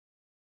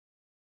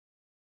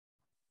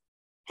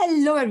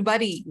Hello,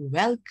 everybody.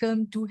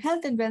 Welcome to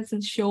Health and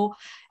Wellness Show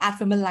at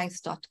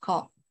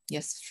womenlines.com.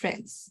 Yes,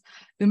 friends,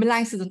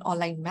 Womenlines is an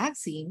online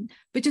magazine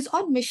which is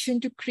on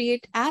mission to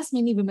create as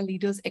many women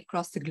leaders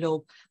across the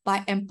globe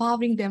by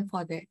empowering them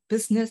for their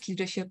business,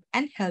 leadership,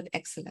 and health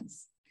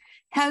excellence.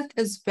 Health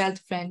is wealth,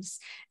 friends,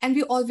 and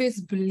we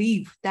always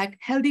believe that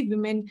healthy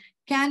women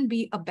can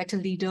be a better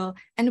leader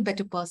and a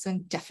better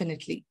person,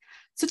 definitely.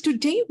 So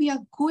today we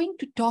are going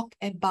to talk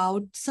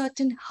about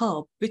certain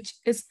herb which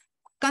is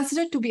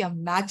considered to be a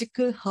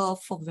magical herb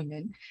for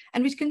women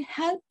and which can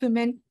help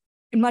women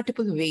in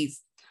multiple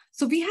ways.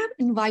 So we have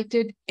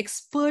invited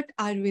expert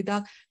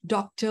Ayurveda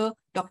Dr.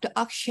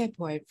 Akshay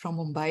Boyd from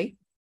Mumbai.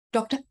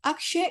 Dr.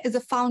 Akshay is the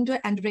founder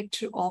and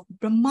director of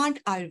Brahmand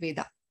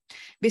Ayurveda.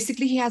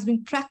 Basically, he has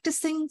been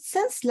practicing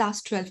since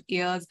last 12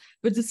 years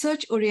with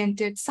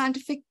research-oriented,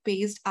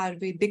 scientific-based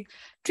Ayurvedic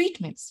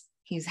treatments.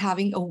 He's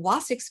having a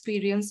vast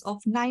experience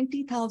of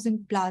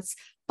 90,000 plus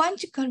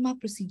Panchakarma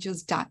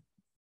procedures done.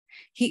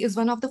 He is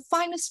one of the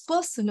finest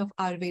person of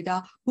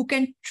Ayurveda who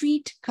can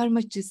treat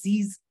karma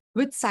disease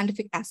with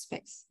scientific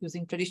aspects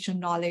using traditional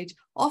knowledge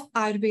of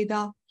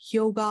Ayurveda,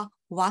 yoga,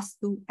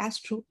 Vastu,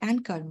 Astro,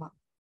 and Karma.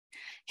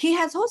 He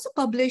has also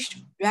published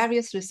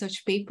various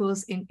research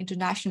papers in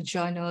international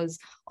journals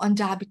on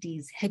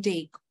diabetes,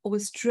 headache,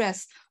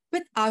 overstress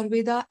with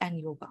Ayurveda and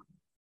yoga.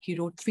 He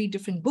wrote 3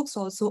 different books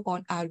also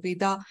on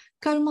Ayurveda,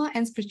 Karma,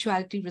 and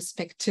spirituality,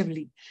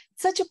 respectively.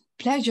 Such a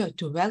pleasure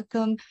to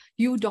welcome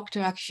you, Dr.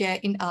 Akshay,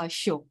 in our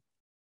show.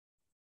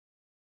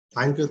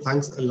 Thank you.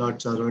 Thanks a lot,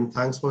 Charu, and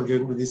thanks for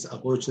giving me this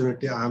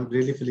opportunity. I'm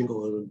really feeling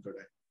overwhelmed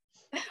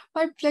today.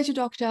 My pleasure,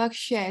 Dr.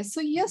 Akshay. So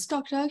yes,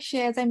 Dr.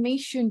 Akshay, as I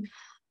mentioned,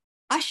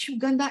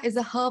 Ashwagandha is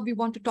a herb we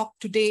want to talk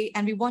today,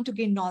 and we want to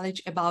gain knowledge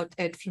about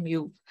it from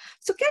you.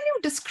 So can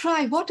you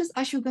describe what is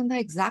Ashwagandha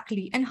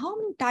exactly, and how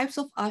many types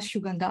of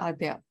Ashwagandha are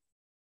there?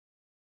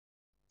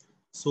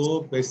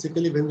 So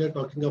basically, when we are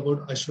talking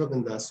about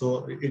Ashwagandha,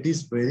 so it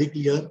is very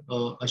clear.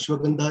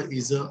 Ashwagandha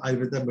is a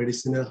Ayurveda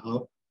medicinal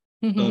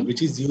herb,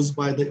 which is used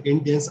by the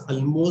Indians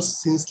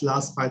almost since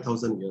last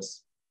 5,000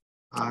 years.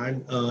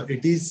 And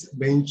it is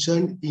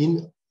mentioned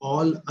in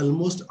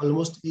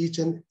almost each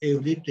and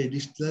every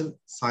traditional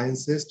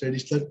sciences,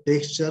 traditional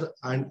texture,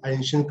 and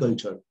ancient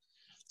culture.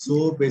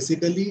 So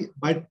basically,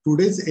 by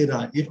today's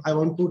era, if I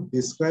want to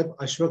describe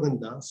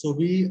Ashwagandha, so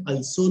we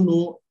also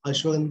know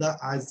Ashwagandha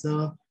as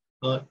a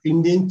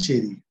Indian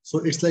cherry. So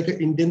it's like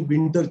an Indian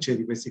winter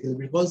cherry, basically,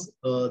 because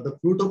the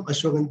fruit of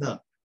Ashwagandha,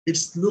 it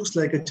looks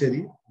like a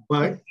cherry,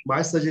 but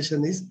my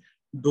suggestion is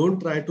don't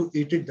try to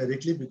eat it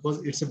directly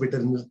because it's a bitter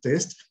in the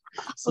taste.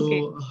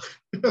 So,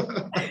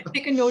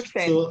 take a note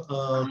then.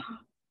 So,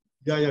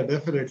 yeah,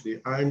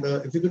 definitely. And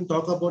if you can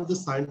talk about the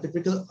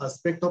scientific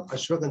aspect of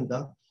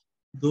Ashwagandha,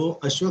 though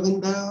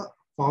Ashwagandha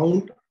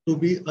found to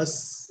be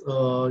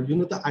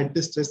the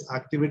anti-stress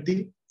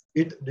activity,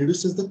 it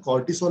reduces the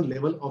cortisol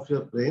level of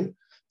your brain.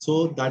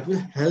 So that will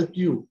help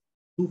you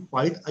to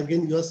fight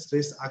against your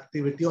stress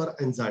activity or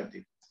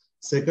anxiety.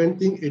 Second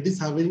thing, it is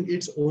having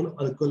its own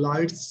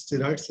alkaloids,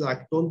 steroids,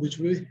 lactone, which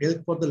will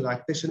help for the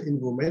lactation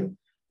in women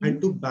and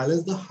to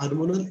balance the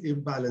hormonal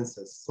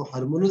imbalances. So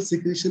hormonal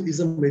secretion is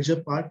a major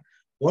part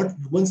what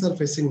women are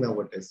facing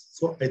nowadays.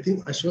 So I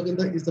think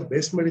Ashwagandha is the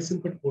best medicine,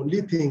 but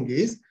only thing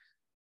is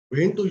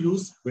when to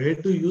use, where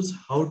to use,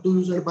 how to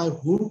use, and by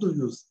whom to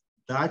use.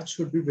 That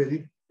should be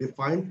very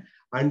defined,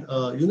 and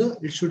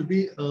it should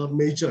be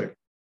measured.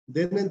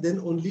 Then and then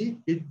only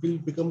it will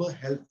become a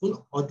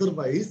helpful.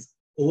 Otherwise,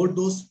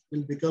 overdose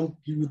will give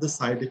you the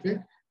side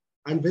effect.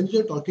 And when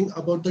you're talking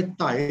about the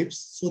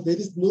types, so there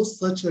is no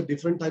such a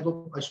different type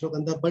of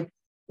Ashwagandha, but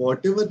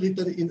whatever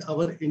written in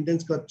our Indian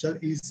scripture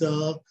is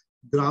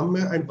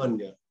Gramya and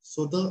Vanya.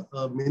 So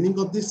the meaning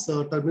of this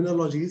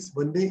terminology is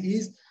Vanya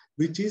is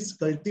which is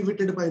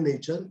cultivated by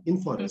nature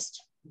in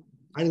forest,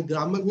 and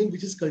Gramya means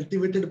which is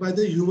cultivated by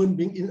the human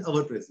being in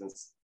our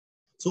presence.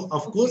 So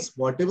of course,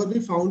 whatever we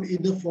found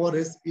in the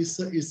forest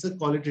is a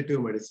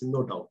qualitative medicine,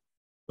 no doubt.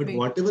 But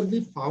whatever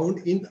we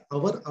found in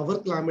our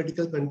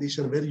climatical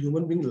condition where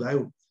human being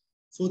live,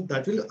 so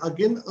that will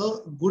again a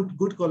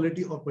good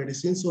quality of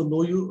medicine. So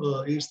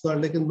it's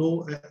not like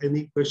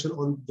any question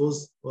on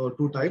those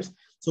 2 types.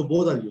 So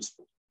both are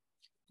useful.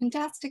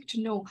 Fantastic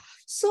to know.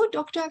 So,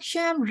 Dr.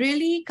 Akshay, I'm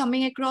really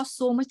coming across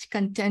so much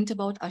content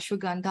about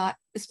Ashwagandha,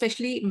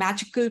 especially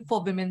magical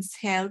for women's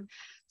health.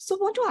 So, I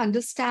want to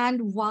understand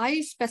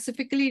why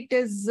specifically it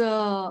is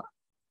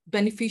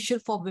beneficial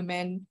for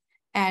women,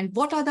 and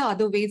what are the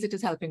other ways it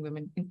is helping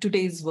women in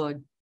today's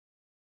world?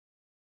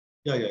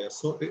 Yeah.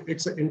 So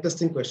it's an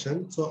interesting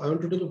question. So I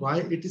want to tell you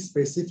why it is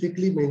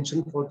specifically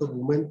mentioned for the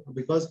women,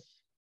 because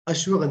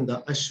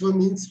Ashwagandha, Ashwa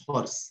means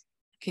horse.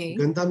 Okay.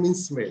 Gandha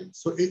means smell.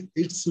 So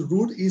its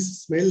root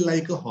is smell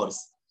like a horse.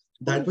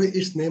 That way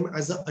it's named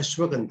as a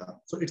Ashwagandha.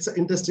 So it's an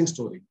interesting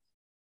story.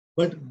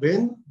 But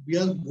when we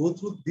are go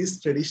through this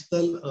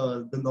traditional,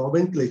 the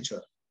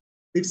nomenclature,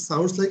 it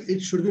sounds like it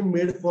should be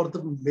made for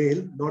the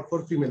male, not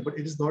for female, but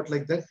it is not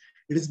like that.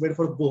 It is made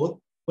for both,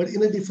 but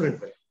in a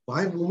different way.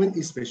 Why women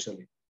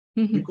especially?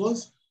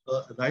 Because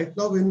Right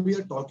now, when we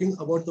are talking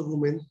about the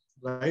women,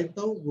 right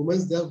now,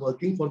 women, they are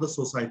working for the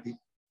society.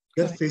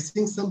 They're Correct.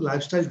 facing some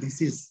lifestyle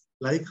disease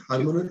like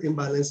hormonal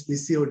imbalance,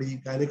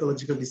 PCOD,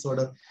 gynecological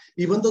disorder,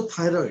 even the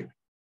thyroid,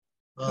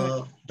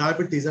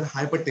 diabetes and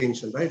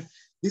hypertension, right?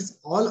 These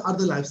all are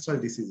the lifestyle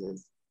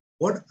diseases.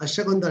 What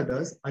ashwagandha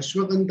does,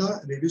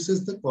 ashwagandha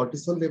reduces the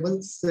cortisol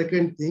level.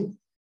 Second thing,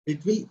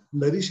 it will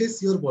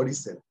nourishes your body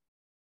cell.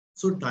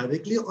 So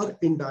directly or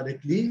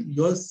indirectly,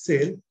 your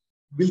cell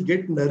will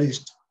get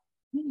nourished.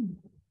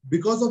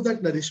 Because of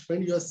that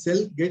nourishment, your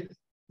cell get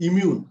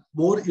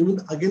more immune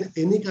against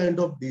any kind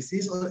of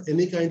disease or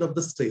any kind of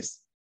the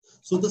stress.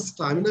 So the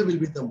stamina will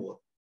be the more.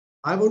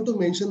 I want to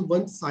mention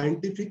one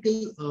scientific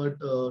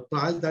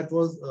trial that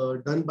was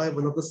done by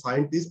one of the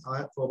scientists. I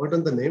have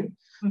forgotten the name,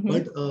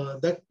 but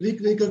that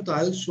preclinical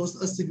trial shows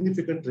a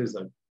significant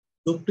result.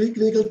 The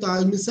preclinical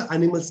trial means an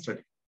animal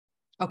study.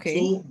 Okay.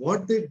 So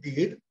what they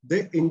did,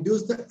 they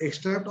induced the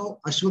extract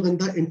of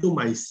ashwagandha into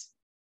mice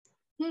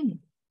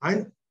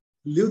and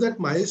leave that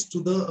mice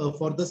to the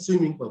for the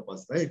swimming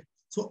purpose, right?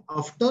 So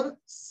after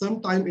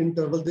some time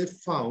interval, they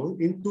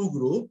found in two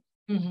groups,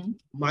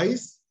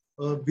 mice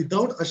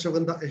without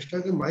ashwagandha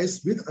extract and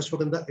mice with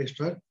ashwagandha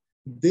extract,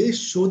 they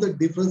show the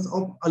difference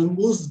of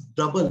almost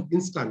double in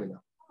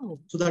stamina.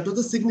 So that was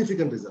a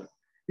significant result.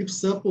 If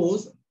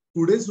suppose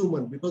today's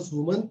woman, because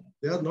women,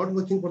 they are not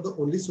working for the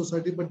only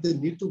society, but they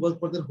need to work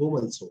for their home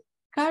also.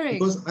 Correct.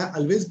 Because I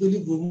always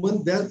believe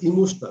women, they are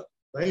emotional,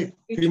 right?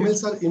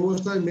 Females are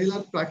emotional, male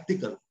are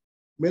practical.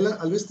 Male are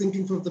always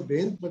thinking from the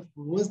brain, but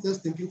women, they're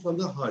thinking from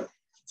the heart.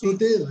 So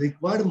they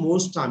require more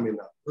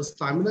stamina. The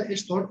stamina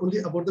is not only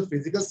about the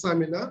physical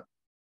stamina,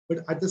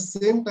 but at the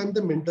same time,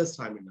 the mental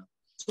stamina.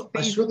 So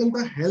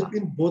ashwagandha help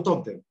in both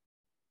of them.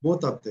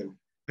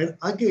 And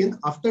again,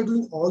 after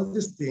doing all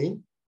this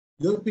thing,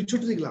 your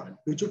pituitary gland.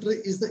 Pituitary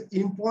is the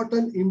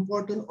important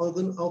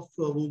organ of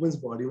a woman's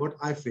body, what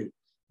I feel.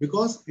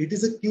 Because it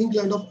is a king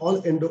gland of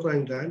all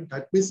endocrine gland.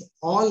 That means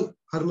all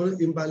hormonal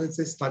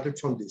imbalances started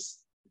from this.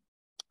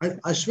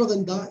 And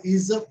ashwagandha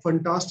is a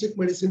fantastic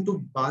medicine to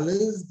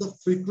balance the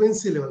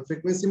frequency level.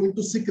 Frequency means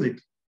to secrete.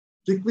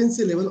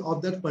 Frequency level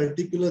of that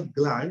particular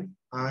gland,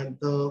 and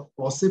the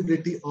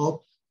possibility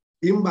of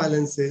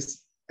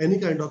imbalances, any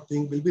kind of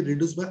thing, will be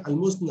reduced by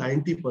almost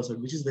 90%,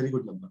 which is very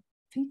good number.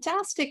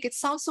 Fantastic. It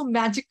sounds so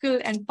magical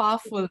and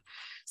powerful.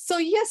 So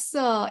yes,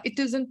 it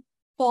is in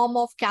form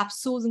of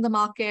capsules in the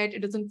market.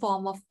 It is in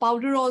form of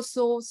powder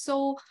also.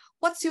 So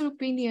what's your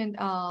opinion?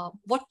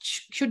 What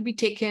should be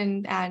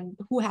taken and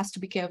who has to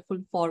be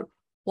careful for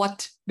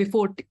what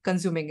before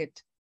consuming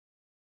it?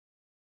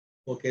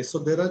 Okay, so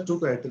there are two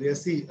criteria.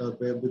 See,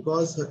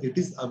 because it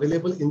is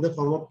available in the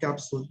form of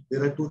capsule,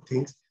 there are two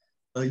things.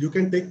 You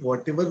can take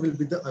whatever will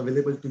be the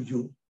available to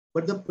you,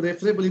 but the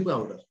preferably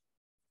powder.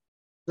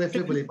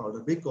 Preferably powder,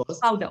 because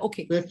powder,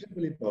 okay.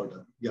 Preferably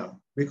powder, yeah.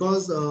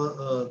 Because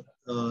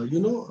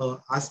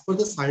as per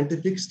the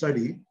scientific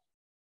study,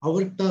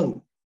 our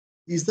tongue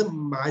is the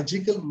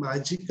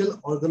magical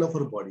organ of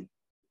our body.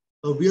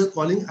 We are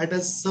calling it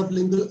as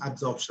sublingual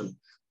absorption.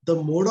 The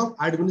mode of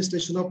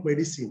administration of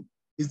medicine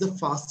is the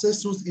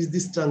fastest route is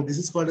this tongue. This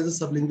is called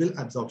as a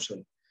sublingual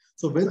absorption.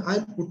 So when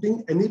I'm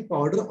putting any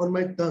powder on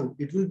my tongue,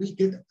 it will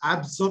get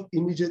absorbed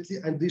immediately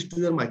and reach to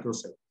your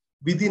microcell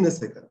within a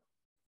second.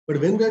 But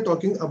when we are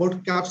talking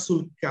about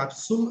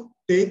capsule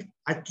take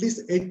at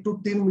least 8 to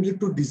 10 minutes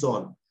to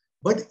dissolve,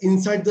 but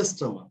inside the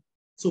stomach.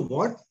 So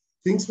what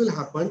things will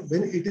happen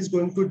when it is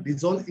going to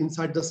dissolve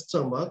inside the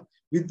stomach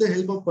with the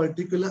help of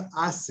particular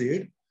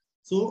acid?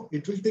 So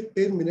it will take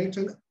 10 minutes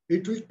and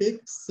it will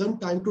take some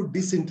time to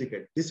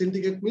disintegrate.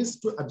 Disintegrate means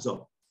to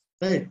absorb,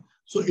 right?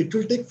 So it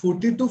will take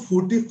 40 to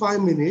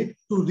 45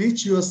 minutes to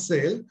reach your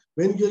cell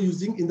when you're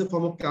using in the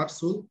form of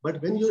capsule.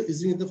 But when you're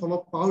using in the form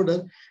of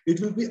powder, it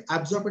will be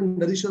absorbed and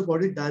nourish your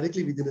body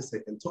directly within a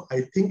second. So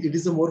I think it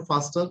is a more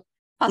faster.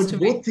 But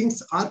both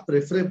things are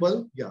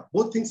preferable. Yeah,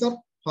 both things are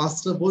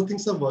faster. Both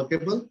things are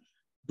workable,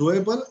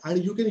 doable,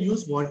 and you can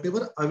use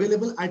whatever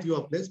available at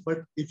your place.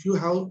 But if you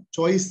have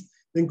choice,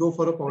 then go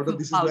for a powder.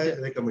 This is my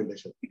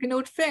recommendation. You can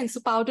note, friends, so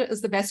powder is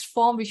the best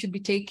form we should be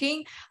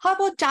taking. How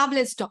about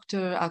tablets,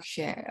 Dr.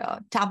 Akshay?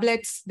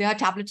 Tablets, there are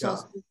tablets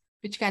also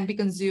which can be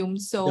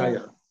consumed. So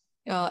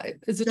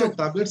is it okay?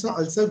 Tablets are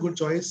also a good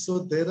choice. So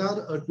there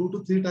are 2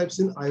 to 3 types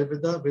in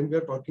Ayurveda when we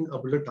are talking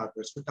about the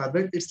tablets. So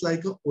tablet, it's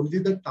like only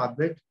the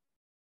tablet.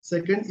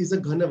 Second is a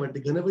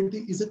Ghanavati.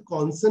 Ghanavati is a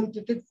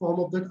concentrated form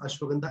of that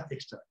ashwagandha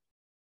extract.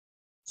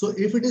 So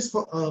if it is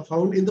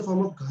found in the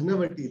form of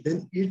Ghanavati,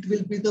 then it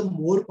will be the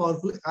more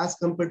powerful as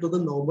compared to the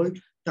normal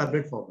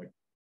tablet format.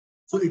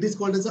 So it is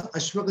called as a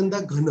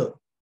ashwagandha ghana.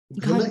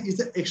 Ghana is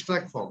an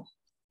extract form.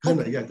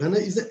 Ghana, Ghana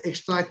is an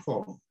extract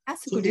form.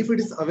 So if it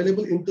is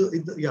available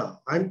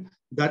and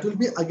that will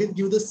be again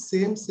give the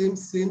same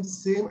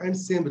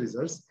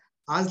results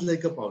as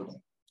like a powder.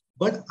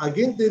 But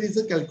again, there is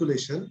a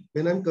calculation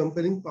when I'm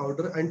comparing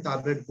powder and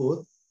tablet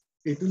both.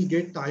 It will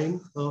get time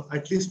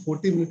at least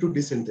 40 minutes to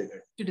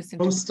disintegrate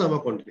from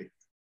stomach only,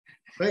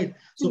 right?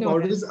 So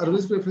powder is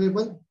always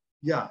preferable,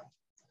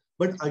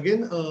 But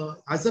again,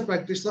 as a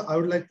practitioner, I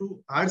would like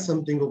to add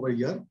something over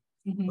here.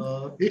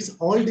 It's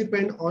all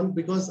depend on,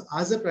 because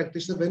as a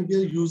practitioner, when we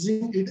are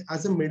using it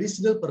as a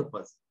medicinal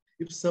purpose,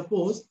 if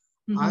suppose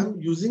I'm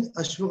using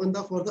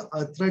ashwagandha for the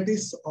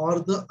arthritis or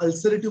the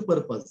ulcerative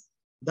purpose,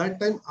 that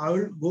time I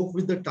will go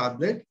with the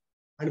tablet.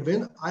 And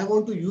when I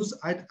want to use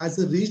it as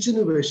a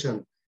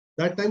regeneration,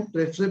 that time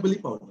preferably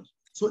powder.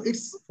 So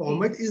its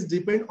format is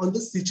depend on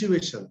the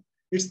situation.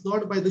 It's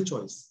not by the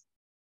choice.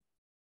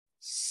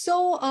 So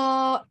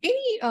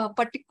any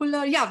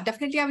particular, yeah,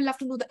 definitely I will have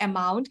to know the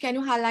amount. Can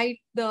you highlight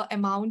the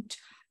amount,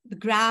 the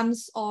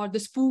grams or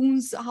the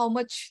spoons, how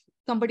much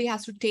somebody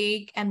has to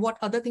take, and what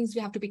other things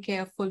we have to be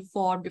careful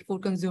for before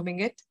consuming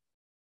it?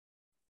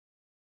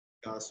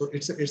 Yeah, so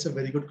it's a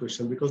very good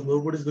question, because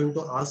nobody is going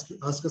to ask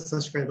us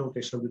such kind of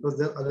question, because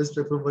they're always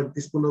prefer 1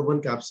 teaspoon or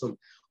 1 capsule,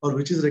 or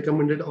which is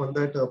recommended on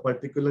that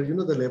particular,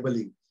 the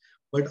labeling.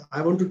 But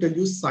I want to tell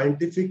you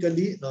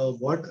scientifically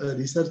what a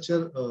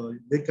researcher,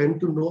 they came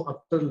to know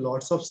after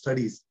lots of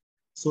studies.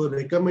 So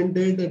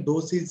recommended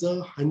dose is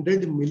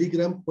 100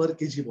 milligram per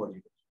kg body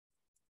weight.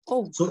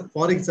 Oh. So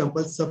for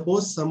example,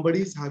 suppose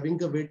somebody is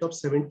having a weight of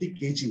 70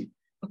 kg,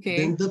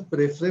 then the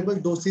preferable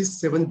dose is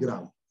 7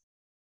 gram.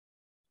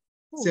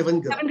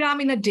 7 gram. 7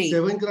 gram in a day.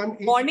 7 gram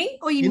morning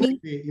or evening?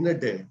 In a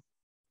day.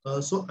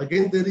 So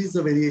again, there is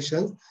a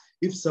variation.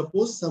 If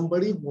suppose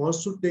somebody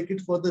wants to take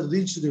it for the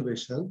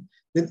regeneration,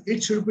 then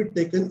it should be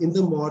taken in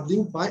the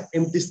morning by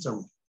empty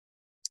stomach.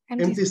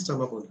 Empty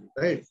stomach only,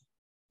 right?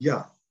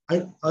 Yeah.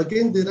 And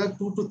again, there are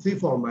 2 to 3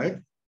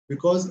 formats,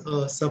 because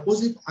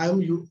suppose if I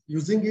am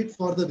using it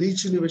for the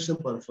regeneration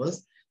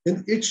purpose,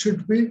 then it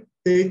should be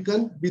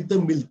taken with the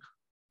milk,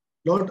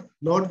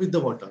 not with the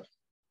water.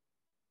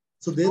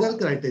 So there are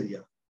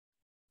criteria.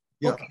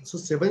 Yeah. Okay. So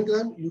 7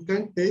 gram you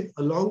can take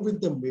along with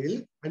the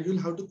milk, and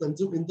you'll have to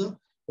consume in the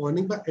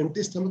morning by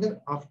empty stomach. And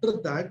after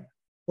that,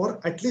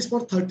 for at least for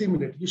 30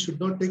 minutes, you should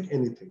not take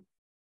anything,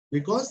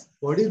 because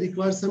body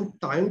requires some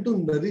time to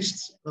nourish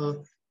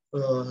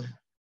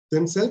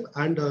themselves,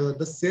 and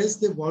the cells,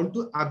 they want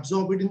to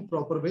absorb it in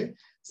proper way.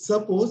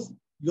 Suppose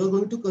you're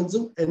going to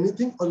consume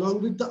anything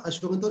along with the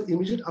ashwagandha,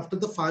 immediate after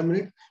the 5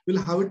 minutes,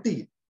 you'll have a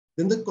tea.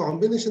 Then the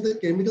combination, the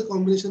chemical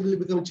combination will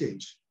become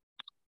change.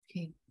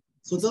 Okay.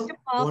 So the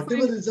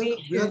whatever result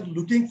we are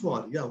looking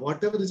for, yeah,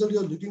 whatever result you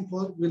are looking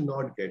for, will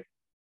not get,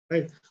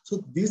 right?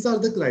 So these are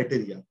the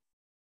criteria.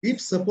 If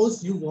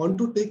suppose you want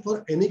to take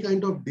for any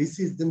kind of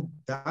disease, then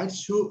that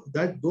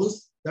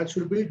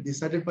should be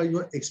decided by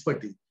your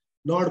expertise,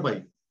 not by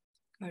you.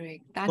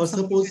 Correct. Or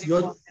suppose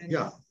you're,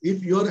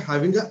 if you're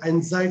having an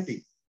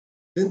anxiety,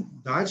 then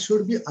that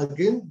should be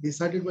again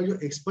decided by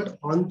your expert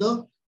on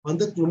the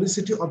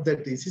chronicity of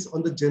that disease,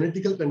 on the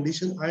genetical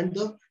condition, and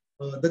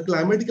the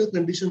climatical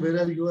condition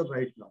where you are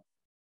right now.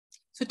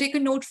 So take a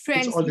note,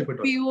 friends,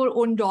 be your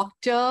own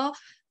doctor.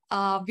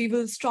 We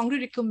will strongly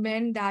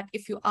recommend that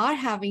if you are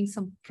having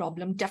some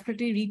problem,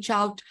 definitely reach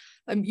out.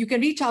 You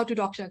can reach out to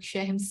Dr.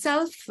 Akshay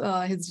himself.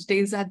 His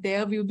details are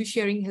there. We will be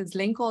sharing his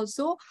link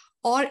also.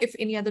 Or if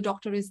any other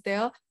doctor is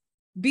there,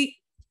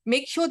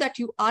 make sure that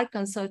you are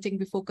consulting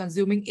before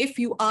consuming if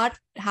you are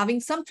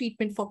having some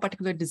treatment for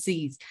particular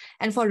disease.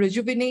 And for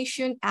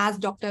rejuvenation, as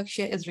Dr.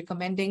 Akshay is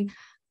recommending,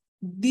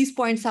 these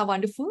points are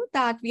wonderful,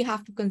 that we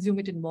have to consume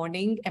it in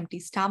morning, empty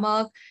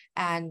stomach,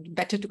 and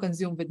better to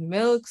consume with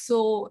milk.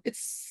 So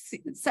it's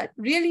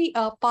really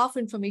powerful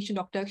information,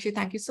 Dr. Akshay.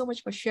 Thank you so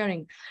much for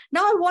sharing.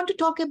 Now I want to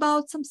talk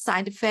about some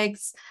side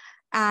effects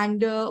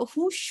and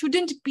who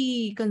shouldn't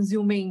be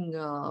consuming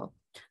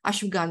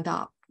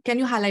ashwagandha. Can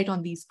you highlight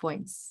on these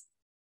points?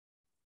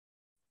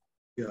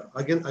 Yeah,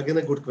 again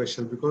a good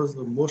question, because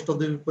most of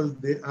the people,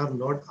 they are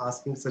not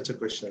asking such a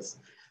questions.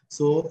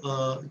 So,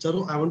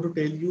 Charu, I want to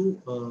tell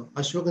you,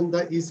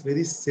 ashwagandha is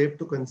very safe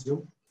to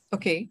consume.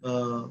 Okay.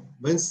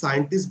 When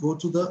scientists go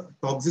to the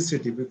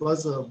toxicity,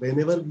 because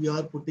whenever we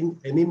are putting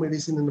any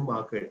medicine in the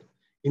market,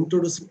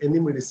 introducing any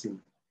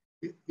medicine,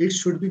 it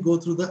should be go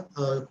through the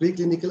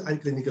preclinical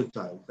and clinical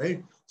trial,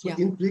 right? So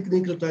in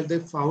preclinical trial, they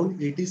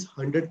found it is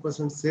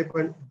 100% safe,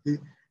 and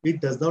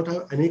it does not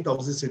have any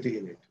toxicity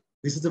in it.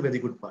 This is a very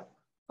good part.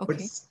 Okay.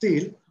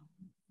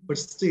 But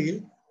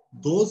still,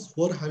 those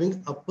who are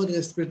having upper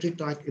respiratory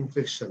tract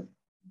infection,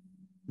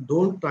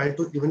 don't try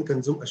to even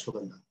consume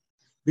ashwagandha,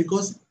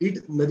 because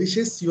it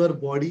nourishes your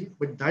body,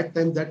 but that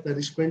time that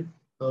nourishment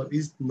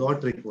is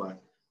not required.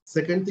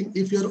 Second thing,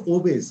 if you are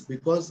obese,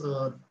 because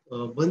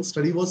one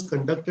study was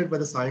conducted by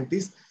the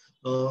scientists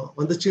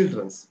on the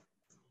children's,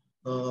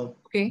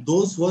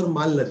 those who are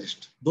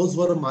malnourished,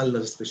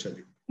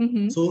 especially.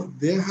 So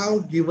they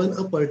have given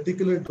a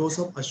particular dose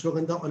of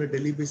ashwagandha on a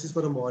daily basis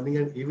for a morning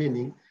and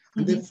evening,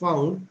 and they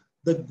found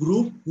the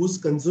group who's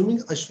consuming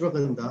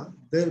ashwagandha,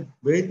 their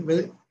weight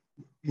were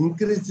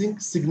increasing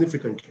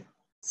significantly.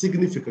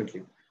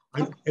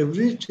 And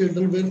every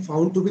children were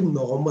found to be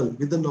normal,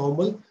 with the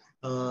normal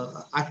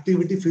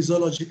activity,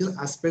 physiological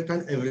aspect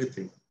and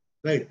everything,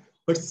 right?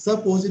 But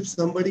suppose if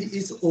somebody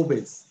is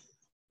obese,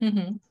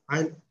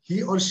 and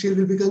he or she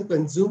will become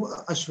consume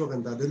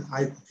ashwagandha, then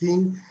I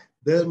think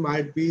there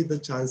might be the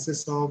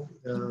chances of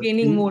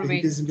gaining more weight.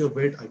 increasing your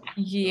weight.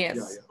 Yes.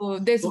 Yeah, yeah. So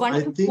there's So I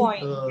wonderful think,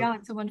 point. Yeah,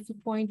 it's a wonderful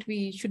point.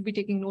 We should be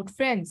taking note,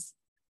 friends.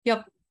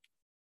 Yep.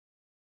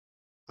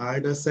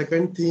 and a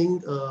second thing,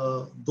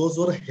 those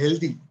who are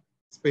healthy,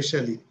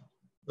 especially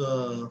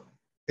uh,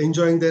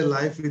 enjoying their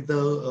life with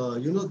the,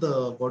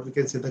 the, what we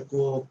can say, the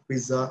Coke,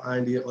 pizza,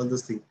 and all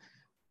those things.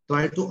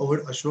 Try to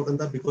avoid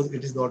ashwagandha because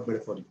it is not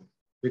bad for you.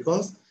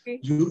 Because Okay.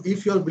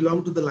 if you are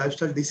belong to the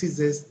lifestyle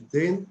diseases,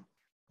 then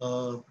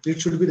it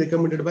should be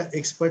recommended by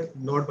expert,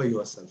 not by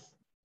yourself.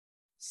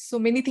 So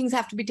many things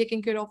have to be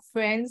taken care of,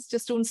 friends.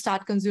 Just don't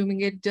start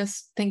consuming it,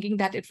 just thinking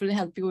that it will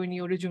help you in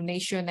your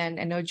rejuvenation and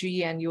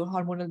energy and your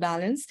hormonal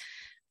balance.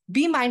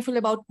 Be mindful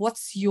about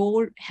what's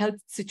your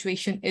health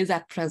situation is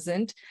at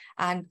present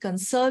and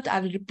consult. I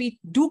will repeat,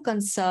 do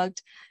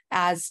consult,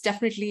 as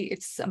definitely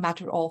it's a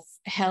matter of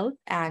health,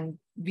 and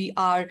we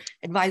are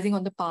advising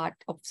on the part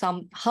of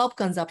some herb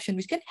consumption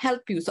which can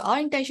help you. So our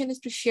intention is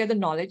to share the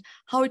knowledge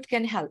how it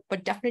can help,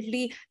 but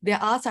definitely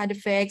there are side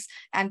effects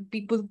and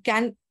people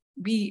can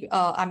be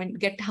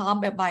get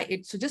harmed by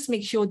it. So just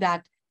make sure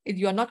that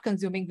you're not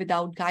consuming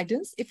without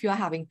guidance if you're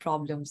having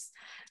problems.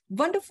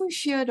 Wonderful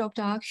share,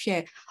 Dr.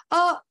 Akshay.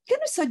 Can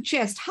you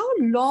suggest how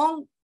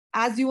long,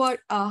 as you are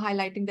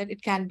highlighting that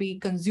it can be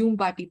consumed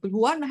by people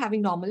who are not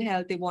having normal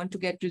health, they want to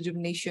get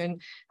rejuvenation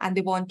and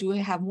they want to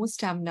have more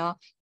stamina,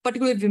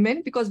 particularly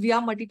women, because we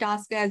are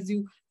multitask, as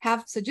you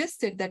have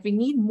suggested, that we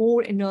need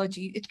more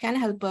energy. It can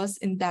help us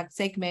in that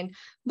segment.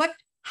 But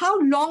how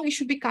long it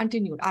should be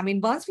continued? I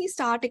mean, once we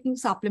start taking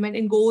supplement,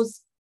 it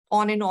goes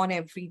on and on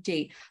every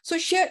day. So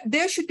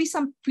there should be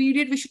some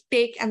period we should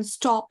take and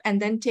stop and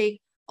then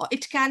take, or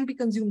it can be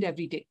consumed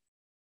every day.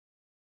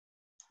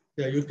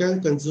 Yeah, you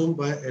can consume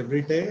by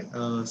every day.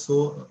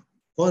 So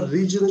for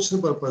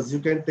regeneration purpose, you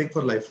can take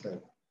for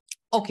lifetime.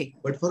 Okay.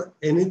 But for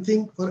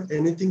anything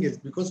else,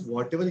 because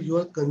whatever you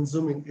are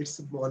consuming,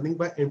 it's morning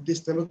by empty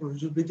stomach,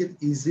 which will be get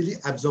easily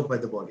absorbed by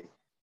the body,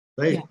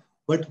 right? Yeah.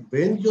 But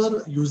when you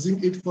are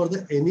using it for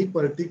the any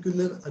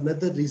particular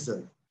another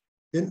reason,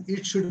 then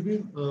it should be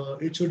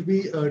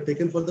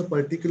taken for the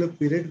particular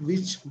period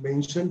which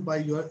mentioned by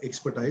your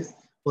expertise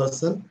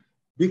person.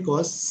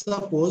 Because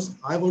suppose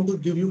I want to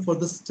give you for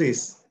the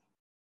stress.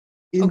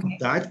 In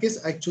that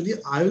case, actually,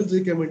 I will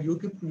recommend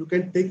you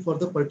can take for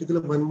the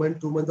particular 1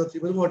 month, 2 months, or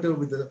 3 months, whatever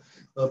with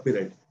the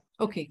period.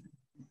 Okay.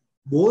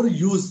 More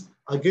use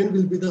again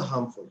will be the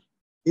harmful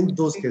in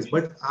those cases.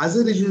 But as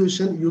a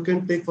resolution, you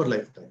can take for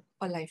lifetime.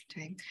 For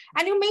lifetime.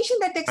 And you mentioned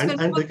that the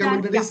experiment and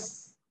recommended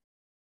is.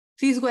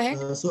 Please go ahead.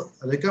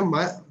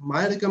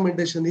 My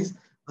recommendation is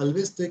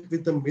always take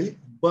with the milk.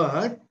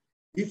 But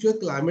if your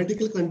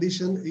climatical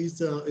condition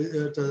is,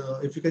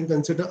 if you can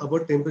consider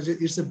about temperature,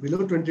 it's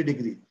below 20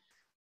 degree.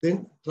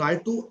 Then try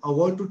to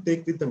avoid to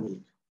take with the milk.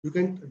 You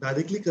can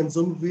directly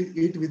consume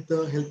it with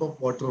the help of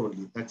water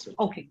only. That's it.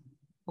 Okay.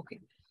 Okay.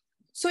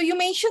 So you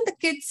mentioned the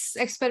kids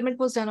experiment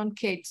was done on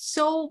kids.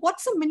 So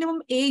what's the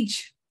minimum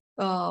age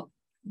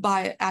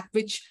at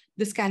which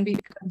this can be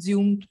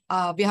consumed?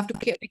 We have to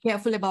be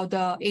careful about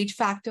the age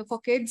factor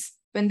for kids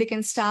when they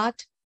can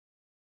start.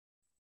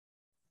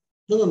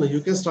 No.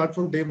 You can start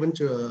from day one,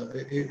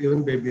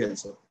 even baby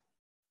also.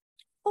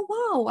 Oh,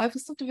 wow. I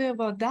was not aware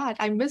about that.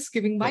 I miss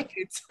giving my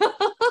kids.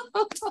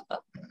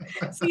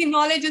 See,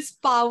 knowledge is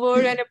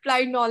power and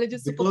applied knowledge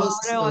is superpower,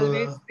 I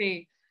always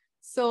say.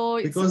 So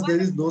because there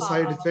is no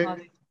side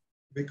effect,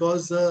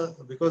 because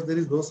there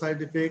is no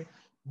side effect,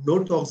 no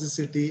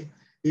toxicity,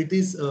 it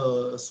is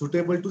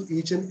suitable to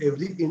each and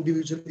every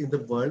individual in the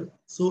world.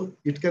 So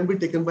it can be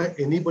taken by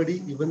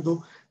anybody, even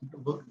though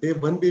they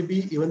one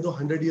baby, even though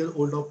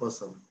 100-year-old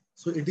person.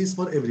 So it is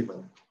for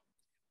everyone.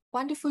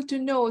 Wonderful to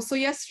know. So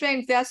yes,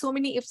 friends, there are so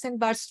many ifs and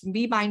buts.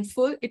 Be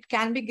mindful. It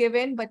can be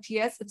given, but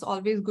yes, it's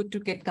always good to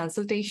get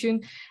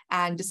consultation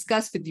and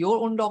discuss with your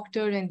own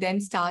doctor and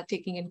then start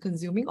taking and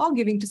consuming or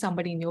giving to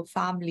somebody in your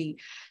family.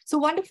 So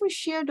wonderful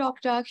share,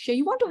 Dr. Akshay.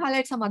 You want to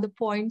highlight some other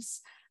points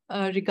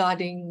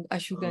regarding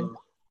ashwagandha?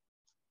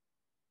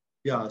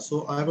 Yeah,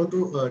 so I want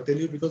to tell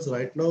you, because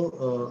right now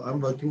I'm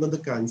working on the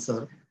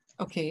cancer.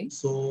 Okay.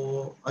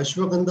 So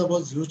ashwagandha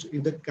was used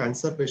in the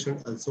cancer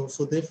patient also.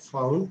 So they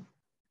found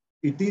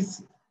it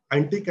is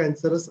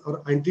anti-cancerous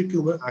or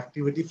anti-tumor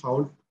activity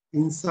found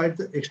inside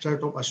the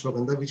extract of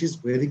ashwagandha, which is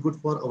very good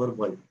for our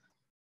body.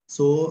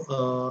 So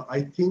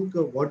I think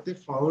what they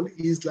found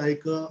is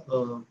like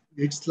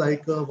it's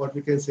like what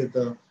we can say,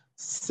 the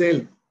cell.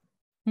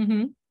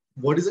 Mm-hmm.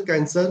 What is a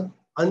cancer?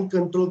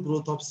 Uncontrolled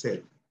growth of cell.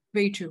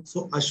 Very true.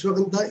 So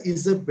ashwagandha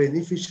is a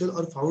beneficial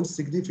or found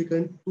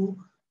significant to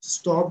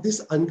stop this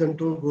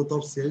uncontrolled growth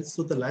of cells.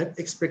 So the life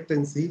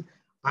expectancy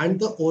and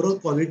the overall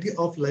quality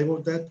of life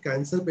of that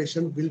cancer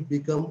patient will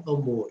become a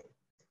more.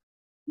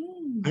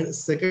 And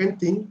second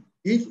thing,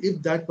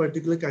 if that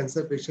particular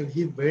cancer patient,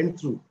 he went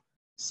through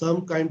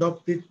some kind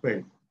of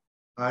treatment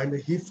and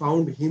he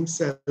found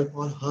himself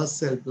or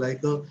herself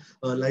like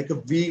a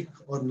weak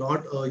or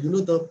not,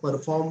 the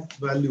perform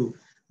value,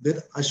 then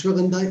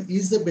ashwagandha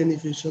is a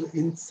beneficial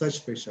in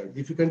such patient.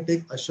 If you can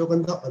take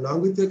ashwagandha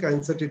along with your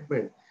cancer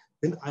treatment,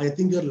 then I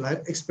think your life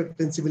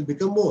expectancy will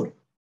become more.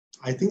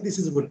 I think this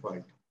is a good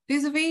point.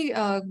 This is a very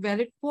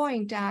valid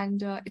point,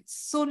 and it's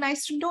so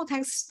nice to know.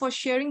 Thanks for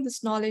sharing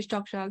this knowledge,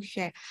 Dr.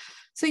 Akshay.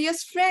 So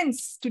yes,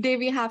 friends, today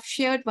we have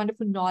shared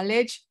wonderful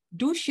knowledge.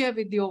 Do share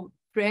with your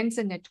friends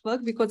and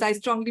network, because I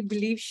strongly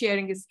believe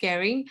sharing is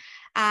caring.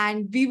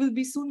 And we will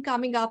be soon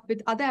coming up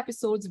with other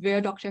episodes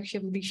where Dr. Akshay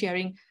will be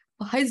sharing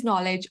his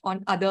knowledge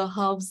on other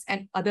herbs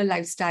and other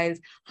lifestyles,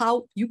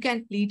 how you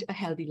can lead a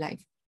healthy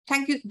life.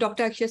 Thank you,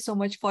 Dr. Akshay, so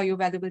much for your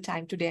valuable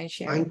time today and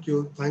sharing. Thank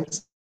you.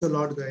 Thanks a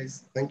lot,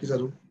 guys. Thank you,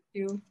 Charu. Thank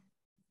you.